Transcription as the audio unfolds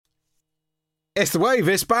It's The Wave,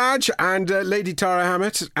 it's Badge and Lady Tara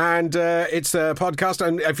Hammett, and it's a podcast.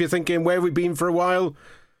 And if you're thinking, where have we been for a while?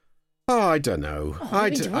 Oh, I don't know.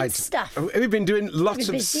 We've been doing stuff. We've been doing lots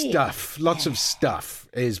of busy. stuff. Lots of stuff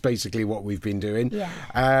is basically what we've been doing. Yeah.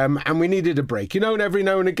 And we needed a break. You know, and every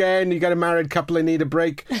now and again, you get a married couple and need a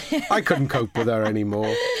break. I couldn't cope with her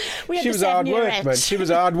anymore. She was hard work, man. She was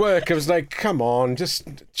hard work. I was like, come on,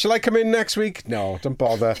 shall I come in next week? No, don't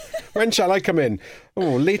bother. When shall I come in?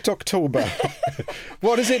 Oh, late October.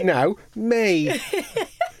 What is it now? May.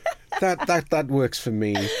 That works for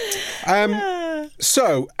me.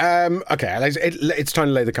 So, okay, it's time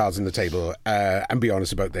to lay the cards on the table and be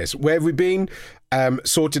honest about this. Where have we been?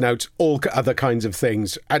 Sorting out all other kinds of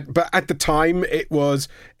things. But at the time, it was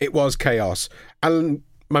chaos. And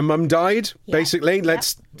my mum died, basically.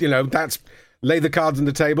 That's lay the cards on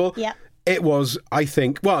the table. Yeah. It was, I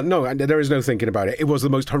think, well, no, there is no thinking about it. It was the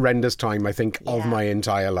most horrendous time, I think, of my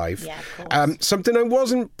entire life. Yeah, of course. Something I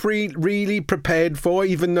wasn't really prepared for,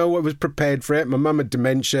 even though I was prepared for it. My mum had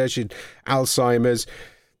dementia, she had Alzheimer's.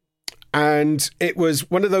 And it was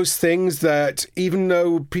one of those things that even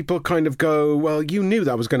though people kind of go, well, you knew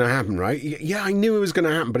that was going to happen, right? Yeah, I knew it was going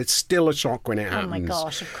to happen, but it's still a shock when it happens. Oh, my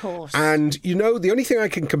gosh, of course. And, the only thing I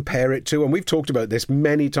can compare it to, and we've talked about this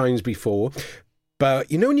many times before,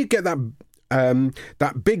 but when you get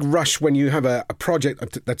that big rush when you have a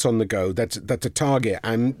project that's on the go, that's a target,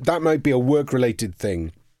 and that might be a work-related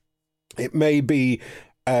thing. It may be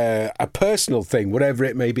a personal thing, whatever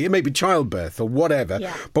it may be. It may be childbirth or whatever.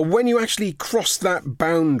 Yeah. But when you actually cross that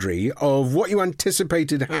boundary of what you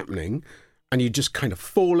anticipated happening and you just kind of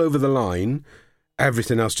fall over the line,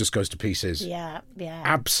 everything else just goes to pieces. Yeah.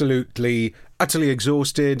 Absolutely, utterly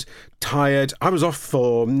exhausted, tired. I was off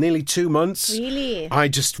for nearly 2 months. Really? I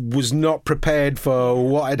just was not prepared for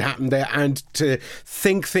what had happened there. And to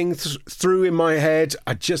think things through in my head,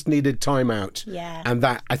 I just needed time out. Yeah. And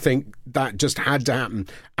I think that just had to happen.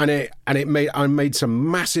 And I made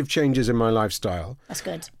some massive changes in my lifestyle. That's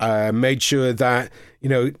good. Made sure that,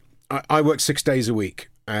 I work 6 days a week.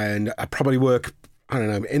 And I probably work, I don't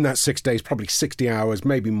know, in that 6 days, probably 60 hours,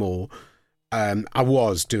 maybe more. I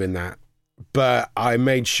was doing that. But I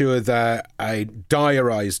made sure that I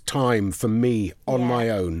diarised time for me on my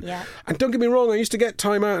own. Yeah. And don't get me wrong, I used to get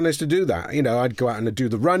time out and I used to do that. I'd go out and I'd do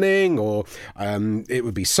the running, or it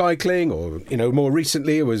would be cycling, or, more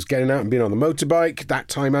recently it was getting out and being on the motorbike, that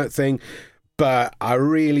time out thing. But I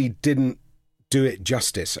really didn't do it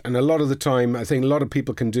justice. And a lot of the time, I think a lot of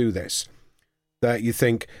people can do this. That you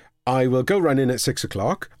think, I will go running at 6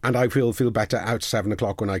 o'clock and I will feel better out 7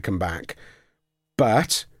 o'clock when I come back.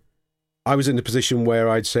 But I was in the position where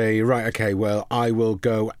I'd say, right, okay, well, I will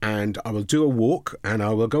go and I will do a walk, and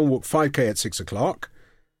I will go and walk 5K at 6 o'clock.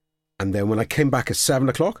 And then when I came back at 7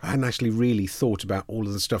 o'clock, I hadn't actually really thought about all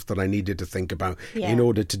of the stuff that I needed to think about in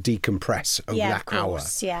order to decompress over that hour.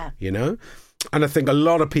 And I think a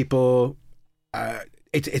lot of people...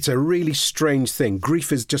 It's a really strange thing.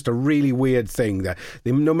 Grief is just a really weird thing that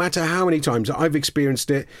no matter how many times I've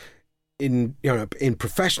experienced it in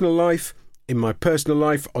professional life, in my personal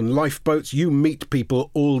life, on lifeboats, you meet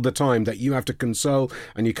people all the time that you have to console,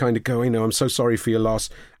 and you kind of go, I'm so sorry for your loss.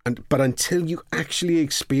 But until you actually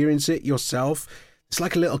experience it yourself, it's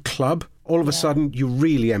like a little club. All of a sudden, you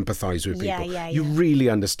really empathise with people. You really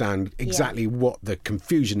understand exactly what the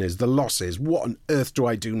confusion is, the loss is. What on earth do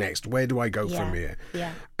I do next? Where do I go from here?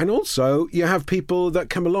 Yeah. And also, you have people that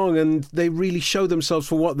come along and they really show themselves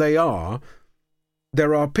for what they are.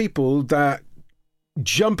 There are people that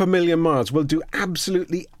jump a million miles, will do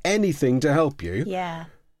absolutely anything to help you. Yeah.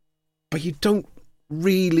 But you don't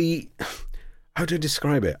really... How do I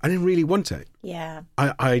describe it? I didn't really want it. Yeah.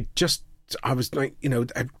 I was like,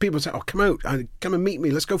 people say, oh, come out, come and meet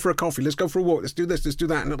me. Let's go for a coffee. Let's go for a walk. Let's do this, let's do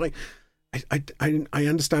that. And I'm like, I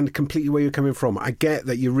understand completely where you're coming from. I get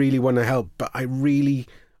that you really want to help, but I'm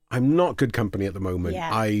not good company at the moment. Yeah.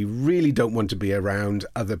 I really don't want to be around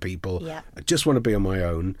other people. Yeah. I just want to be on my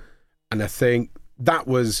own. And I think that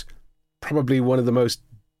was probably one of the most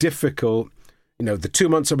difficult, the 2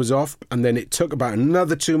 months I was off, and then it took about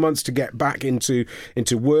another 2 months to get back into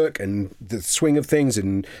work and the swing of things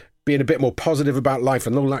and being a bit more positive about life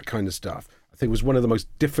and all that kind of stuff. I think it was one of the most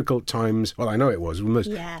difficult times. Well, I know it was the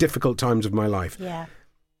most difficult times of my life. Yeah.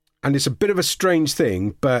 And it's a bit of a strange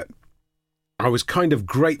thing, but I was kind of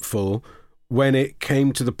grateful when it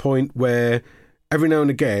came to the point where every now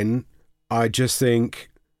and again, I just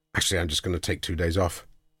think, actually, I'm just going to take 2 days off.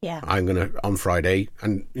 Yeah. I'm going to, on Friday,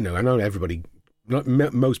 and, I know everybody,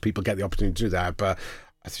 most people get the opportunity to do that, but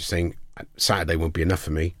I just think, Saturday won't be enough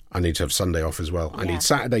for me. I need to have Sunday off as well. I need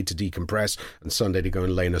Saturday to decompress and Sunday to go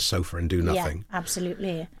and lay in a sofa and do nothing. Yeah,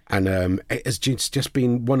 absolutely. And it's just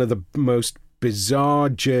been one of the most bizarre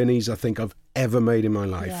journeys I think I've ever made in my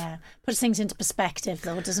life. Yeah. Puts things into perspective,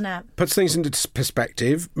 though, doesn't it? Puts things into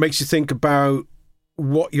perspective, makes you think about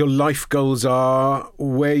what your life goals are,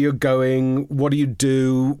 where you're going, what do you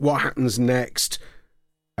do, what happens next,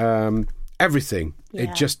 everything. Yeah.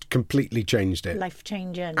 It just completely changed it.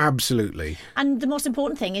 Life-changing. Absolutely. And the most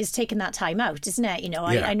important thing is taking that time out, isn't it? You know,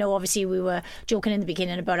 I know obviously we were joking in the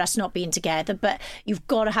beginning about us not being together, but you've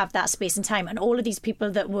got to have that space and time. And all of these people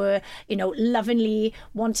that were, you know, lovingly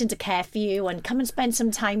wanting to care for you and come and spend some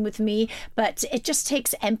time with me. But it just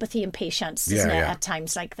takes empathy and patience, doesn't it, at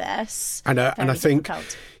times like this? And I think,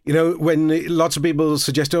 you know, when lots of people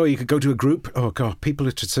suggest, you could go to a group. Oh, God, people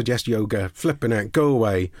to suggest yoga, flipping out, go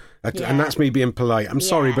away. And that's me being polite. I'm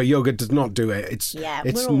sorry, but yoga does not do it. It's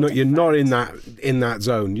not. You're not in that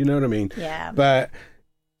zone. You know what I mean? Yeah. But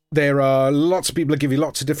there are lots of people that give you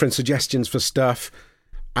lots of different suggestions for stuff,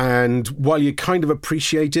 and while you kind of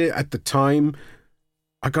appreciate it at the time,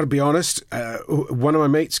 I got to be honest. One of my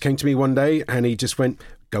mates came to me one day, and he just went,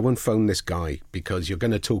 "Go and phone this guy because you're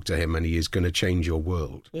going to talk to him, and he is going to change your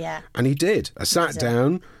world." Yeah. And he did. I sat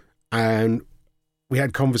down, and we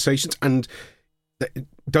had conversations, and.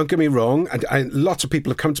 Don't get me wrong, and lots of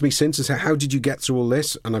people have come to me since and said, "How did you get through all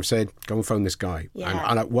this?" And I've said, "Go and phone this guy." Yeah.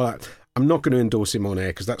 And I'm not going to endorse him on air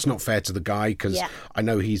because that's not fair to the guy, because I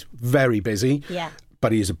know he's very busy. Yeah.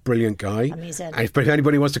 But he is a brilliant guy. Amazing. And if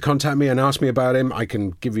anybody wants to contact me and ask me about him, I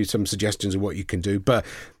can give you some suggestions of what you can do. But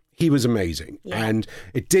he was amazing. Yeah. And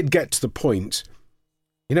it did get to the point,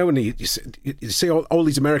 you know, when you see all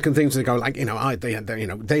these American things, they go like, you know, they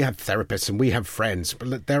have therapists and we have friends,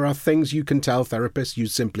 but there are things you can tell therapists you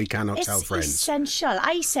simply cannot tell friends. It's essential.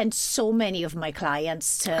 I send so many of my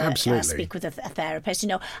clients to speak with a therapist. You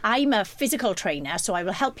know, I'm a physical trainer, so I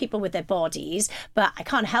will help people with their bodies, but I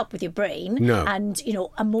can't help with your brain and, you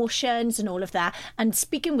know, emotions and all of that. And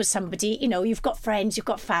speaking with somebody, you know, you've got friends, you've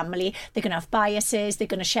got family, they're going to have biases, they're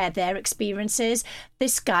going to share their experiences.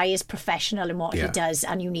 This guy is professional in what he does,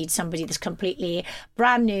 and you need somebody that's completely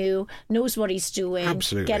brand new, knows what he's doing.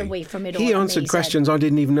 Absolutely. Get away from it all. He answered questions I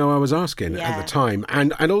didn't even know I was asking at the time.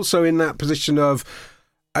 And also in that position of,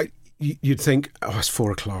 you'd think, it's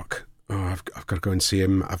 4:00. I've got to go and see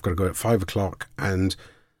him. I've got to go at 5:00. And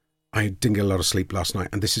I didn't get a lot of sleep last night.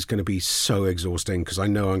 And this is going to be so exhausting because I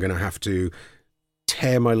know I'm going to have to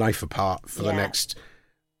tear my life apart for the next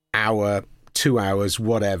hour, 2 hours,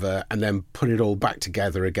 whatever, and then put it all back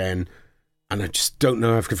together again. And I just don't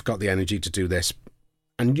know if I've got the energy to do this.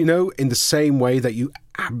 And, you know, in the same way that you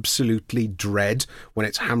absolutely dread when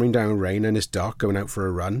it's hammering down rain and it's dark going out for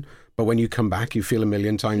a run, but when you come back, you feel a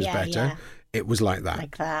million times better. Yeah. It was like that.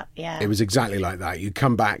 Like that, yeah. It was exactly like that. You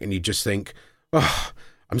come back and you just think, oh,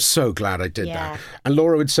 I'm so glad I did that. And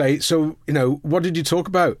Laura would say, so, you know, what did you talk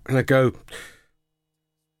about? And I go,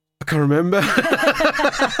 I can't remember.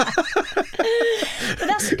 But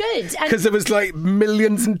that's good. Because there was like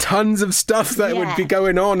millions and tons of stuff that would be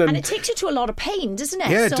going on. And it takes you to a lot of pain, doesn't it?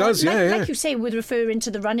 Yeah, it does, like you say, with referring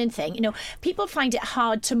to the running thing, you know, people find it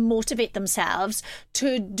hard to motivate themselves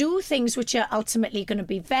to do things which are ultimately going to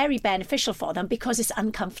be very beneficial for them because it's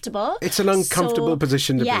uncomfortable. It's an uncomfortable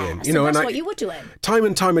position to be in. You know, that's what you were doing. Time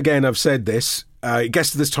and time again, I've said this. It gets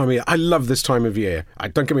to this time of year. I love this time of year.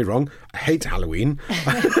 Don't get me wrong. I hate Halloween.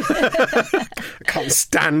 I can't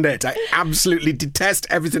stand it. I absolutely detest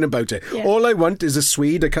everything about it. Yeah. All I want is a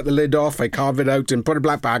Swede. I cut the lid off. I carve it out and put a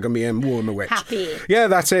black bag on me and woo, I'm a witch. Happy. Yeah,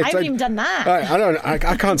 that's it. I haven't even done that.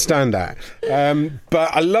 I can't stand that.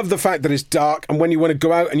 But I love the fact that it's dark, and when you want to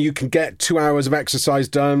go out and you can get 2 hours of exercise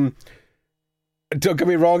done. Don't get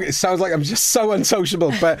me wrong, it sounds like I'm just so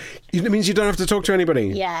unsociable, but it means you don't have to talk to anybody.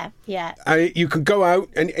 Yeah. You can go out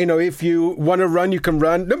and, you know, if you want to run, you can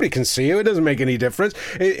run. Nobody can see you. It doesn't make any difference.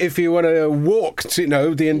 If you want to walk, you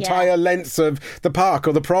know, the entire length of the park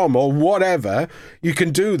or the prom or whatever, you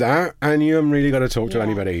can do that, and you haven't really got to talk to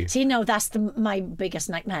anybody. See, no, that's my biggest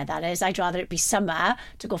nightmare, that is. I'd rather it be summer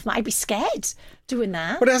to go for I'd be scared doing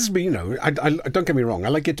that. But it has to be, you know, I don't get me wrong, I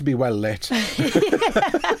like it to be well lit.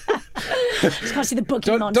 Can't see the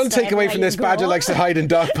boogie monster. Don't take away from this badger likes to hide in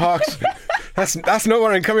dark parks. That's not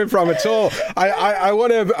where I'm coming from at all. I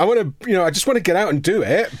want to, you know, I just want to get out and do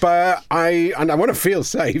it, but I want to feel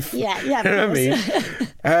safe. Yeah. You know what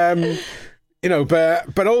I mean? You know,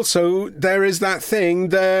 but also there is that thing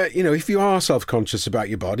that, you know, if you are self-conscious about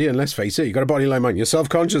your body, and let's face it, you've got a body like mine, you're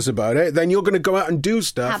self-conscious about it, then you're going to go out and do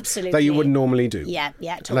stuff that you wouldn't normally do. Yeah,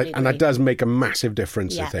 totally. And that does make a massive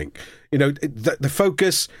difference, I think. You know, the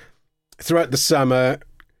focus throughout the summer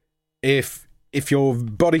if you're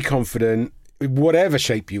body confident, whatever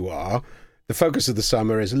shape you are, the focus of the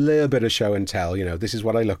summer is a little bit of show and tell. You know, this is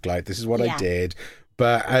what I look like, this is what I did.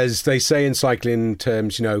 But as they say in cycling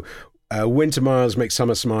terms, you know, winter miles make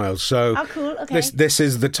summer smiles. So cool. Okay. This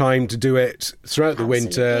is the time to do it throughout the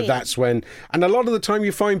winter. That's when, and a lot of the time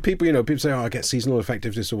you find people, you know, people say, I get seasonal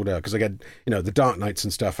affective disorder because I get, you know, the dark nights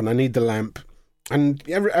and stuff, and I need the lamp. And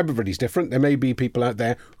everybody's different. There may be people out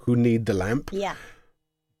there who need the lamp. Yeah.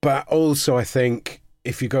 But also I think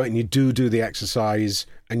if you go out and you do the exercise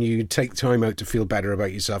and you take time out to feel better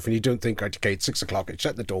about yourself, and you don't think, right, okay, it's 6 o'clock, I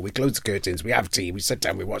shut the door, we close the curtains, we have tea, we sit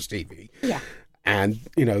down, we watch TV. Yeah. And,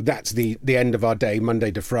 you know, that's the end of our day, Monday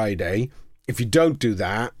to Friday. If you don't do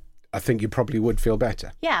that, I think you probably would feel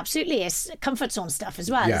better. Yeah, absolutely. It's comfort zone stuff as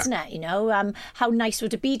well, isn't it? You know, how nice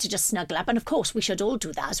would it be to just snuggle up? And of course, we should all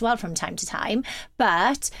do that as well from time to time.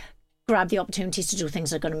 But grab the opportunities to do things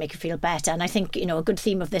that are going to make you feel better. And I think, you know, a good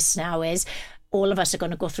theme of this now is all of us are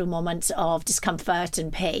going to go through moments of discomfort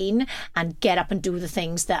and pain, and get up and do the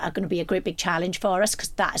things that are going to be a great big challenge for us, because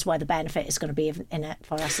that is why the benefit is going to be in it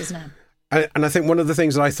for us, isn't it? And I think one of the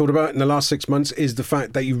things that I thought about in the last 6 months is the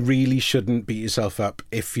fact that you really shouldn't beat yourself up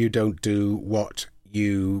if you don't do what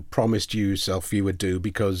you promised yourself you would do,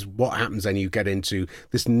 because what happens then, you get into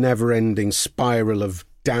this never-ending spiral of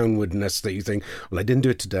downwardness that you think, well, I didn't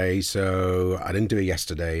do it today, so I didn't do it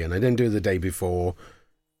yesterday, and I didn't do it the day before.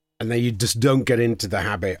 And then you just don't get into the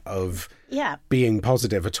habit of being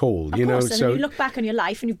positive at all. Of course, and you look back on your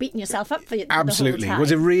life and you've beaten yourself up for absolutely. The whole time.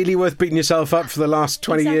 Was it really worth beating yourself up for the last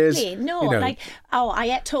 20 years? No, you know. like,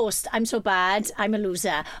 I ate toast, I'm so bad, I'm a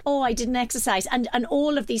loser. I didn't exercise. And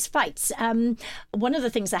all of these fights. One of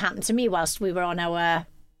the things that happened to me whilst we were on our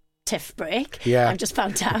tiff break, I've just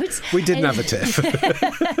found out. We didn't have a tiff.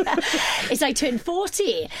 Is I turned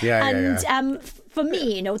 40. For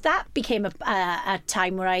me, you know, that became a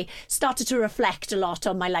time where I started to reflect a lot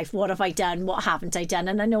on my life. What have I done? What haven't I done?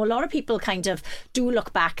 And I know a lot of people kind of do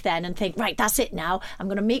look back then and think, right, that's it now. I'm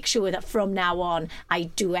going to make sure that from now on I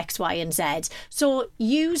do X, Y, and Z. So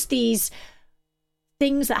use these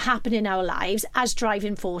things that happen in our lives as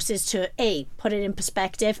driving forces to A, put it in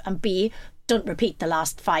perspective, and B, don't repeat the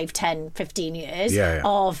last 5, 10, 15 years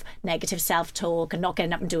of negative self-talk and not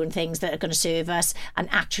getting up and doing things that are going to serve us, and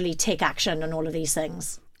actually take action on all of these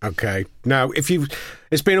things. Okay. Now,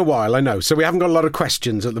 it's been a while, I know, so we haven't got a lot of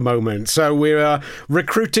questions at the moment. So we're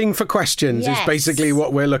recruiting for questions is basically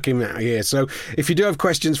what we're looking at here. So if you do have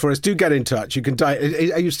questions for us, do get in touch. You can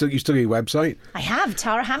are you still your website? I have,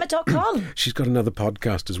 tarahammett.com. She's got another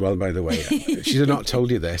podcast as well, by the way. She's not told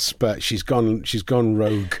you this, but she's gone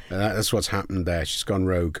rogue. That's what's happened there. She's gone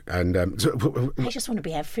rogue. And I just want to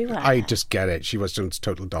be everywhere. I just get it. She was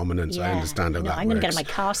total dominance. I understand how that works. I'm going to get in my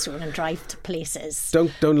car soon and drive to places.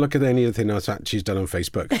 Don't look at anything else that she's done on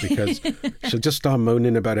Facebook, because she'll just start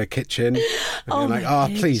moaning about her kitchen. And you're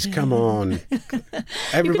like, please, come on.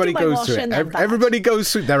 Everybody goes through it. Everybody goes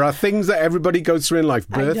through. There are things that everybody goes through in life: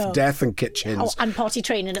 birth, death, and kitchens. And potty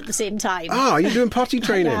training at the same time. You're doing potty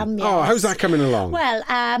training? Yes. How's that coming along?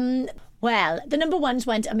 Well, the number ones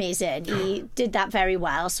went amazing. He did that very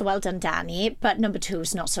well, so well done, Danny. But number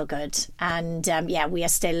two's not so good. And we are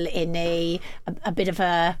still in a bit of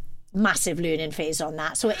a massive learning phase on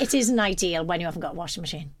that. So it isn't ideal when you haven't got a washing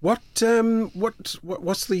machine. What's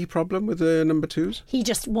the problem with the number twos? He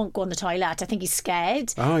just won't go on the toilet. I think he's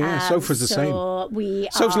scared. Sophie's the same.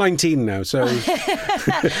 Soph's 19 now, so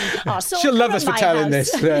she'll love us for telling this.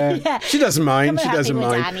 She doesn't mind. She doesn't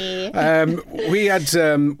mind. We had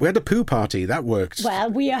a poo party. That worked.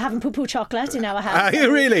 Well, we are having poo chocolate in our house.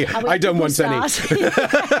 Really? I don't want any.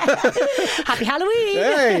 Happy Halloween.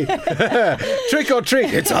 Hey. Trick or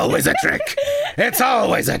treat. It's always a trick. It's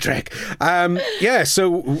always a trick. So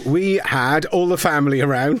we had all the family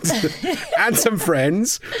around and some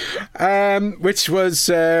friends, which was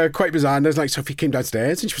quite bizarre. And I was like, Sophie came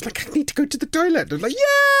downstairs and she was like, I need to go to the toilet. I was like,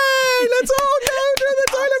 yay, let's all go to the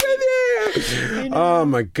toilet with you. Oh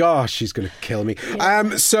my gosh, she's going to kill me.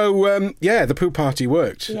 The poo party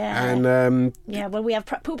worked. And well, we have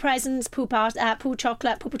poo presents, poo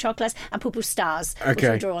chocolate, poo chocolates, and poo stars, which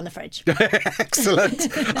we draw on the fridge. Excellent.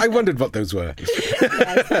 I wondered what those were.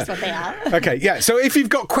 Yes, that's what they are. Okay, so if you've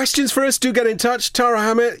got questions for us, do get in touch. Tara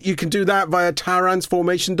Hammett, you can do that via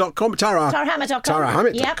taransformation.com. Tarahammett.com.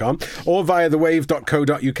 Tarahammett.com. Or via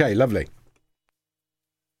thewave.co.uk. Lovely.